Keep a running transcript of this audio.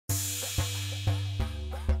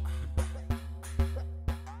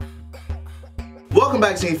Welcome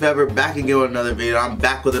back, Team Fever, back again with another video. I'm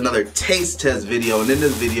back with another taste test video, and in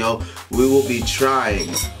this video we will be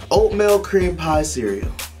trying oatmeal cream pie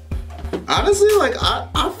cereal. Honestly, like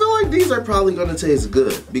I feel like these are probably gonna taste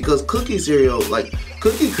good because cookie cereal, like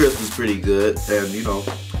Cookie Crisp, is pretty good, and you know,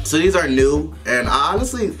 so these are new. And I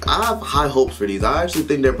have high hopes for these. I actually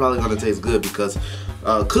think they're probably gonna taste good because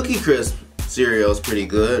Cookie Crisp cereal is pretty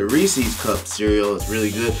good. Reese's Cup cereal is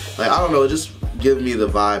really good. Like, I don't know, it just gives me the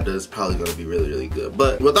vibe that it's probably gonna be really, really good.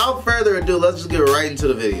 But without further ado, let's just get right into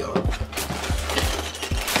the video.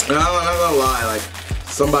 And I'm not gonna lie, like,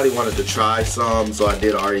 somebody wanted to try some, so I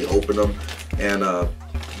did already open them and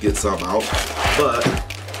get some out. But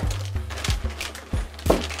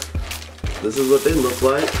this is what they look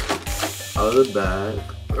like out of the bag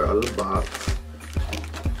or out of the box.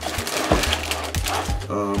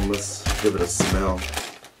 Let's give it a smell.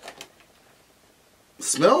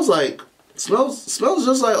 Smells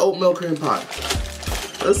just like oatmeal cream pie.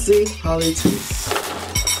 Let's see how they taste.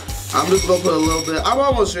 I'm just gonna put a little bit. I'm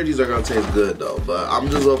almost sure these are gonna taste good though, but I'm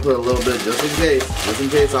just gonna put a little bit just in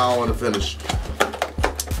case I don't want to finish.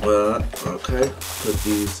 But okay, put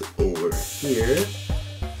these over here.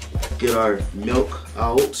 Get our milk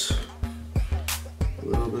out. A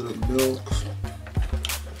little bit of milk.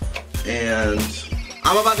 And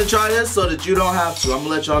I'm about to try this so that you don't have to. I'm gonna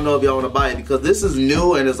let y'all know if y'all wanna buy it because this is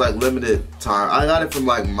new and it's like limited time. I got it from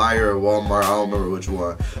like Meijer or Walmart, I don't remember which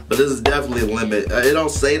one. But this is definitely limited. It don't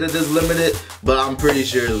say that it's limited, but I'm pretty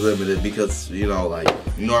sure it's limited because, you know, like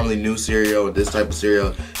normally new cereal, this type of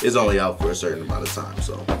cereal is only out for a certain amount of time.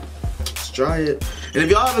 So let's try it. And if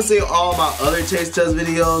y'all haven't seen all my other taste test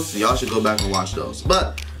videos, y'all should go back and watch those.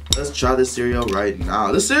 But let's try this cereal right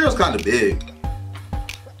now. This cereal's kind of big.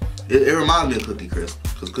 It reminds me of Cookie Crisp,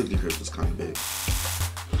 because Cookie Crisp is kind of big.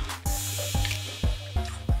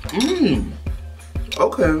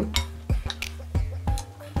 Okay.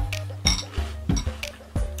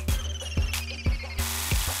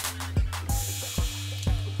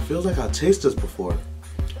 Feels like I tasted this before.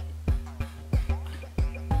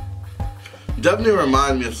 Definitely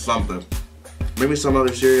reminds me of something. Maybe some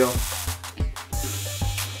other cereal.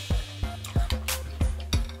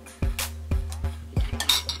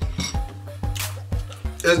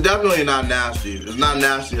 It's definitely not nasty. It's not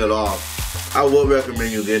nasty at all. I would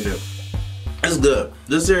recommend you getting it. It's good.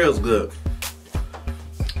 This cereal's good.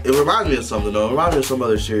 It reminds me of something though. It reminds me of some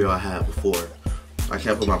other cereal I had before. I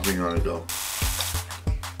can't put my finger on it though.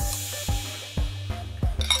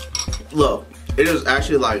 Look, it is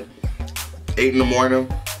actually like 8 in the morning.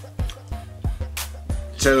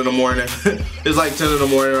 10 in the morning. It's like 10 in the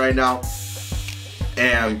morning right now.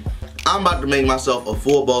 And I'm about to make myself a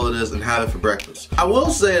full bowl of this and have it for breakfast. I will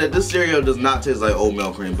say that this cereal does not taste like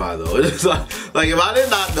oatmeal cream pie though. It is like if I did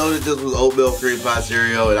not know that this was oatmeal cream pie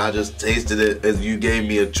cereal and I just tasted it as you gave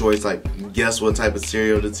me a choice, like guess what type of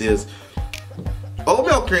cereal this is.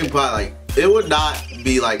 Oatmeal cream pie, like it would not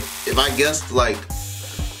be like, if I guessed like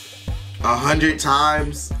 100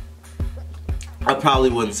 times, I probably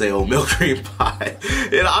wouldn't say oatmeal cream pie.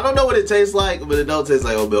 And I don't know what it tastes like, but it don't taste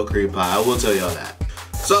like oatmeal cream pie. I will tell y'all that.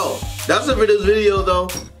 So, that's it for this video though.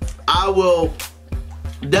 I will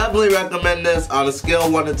definitely recommend this. On a scale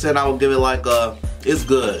of 1 to 10, I will give it like a, it's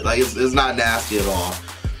good. Like it's not nasty at all.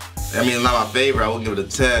 I mean, it's not my favorite. I wouldn't give it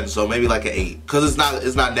a 10, so maybe like an 8. Cause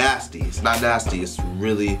it's not nasty. It's not nasty. It's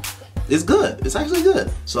good. It's actually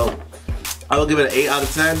good. So I will give it an 8 out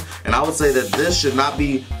of 10, and I would say that this should not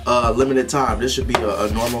be limited time. This should be a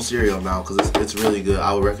normal cereal now because it's really good.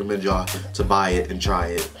 I would recommend y'all to buy it and try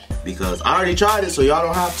it because I already tried it, so y'all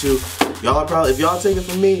don't have to. Y'all are probably, if y'all take it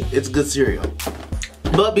from me, it's good cereal.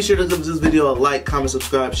 But be sure to give this video a like, comment,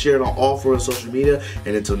 subscribe, share it on all 4 social media,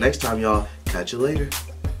 and until next time, y'all, catch you later.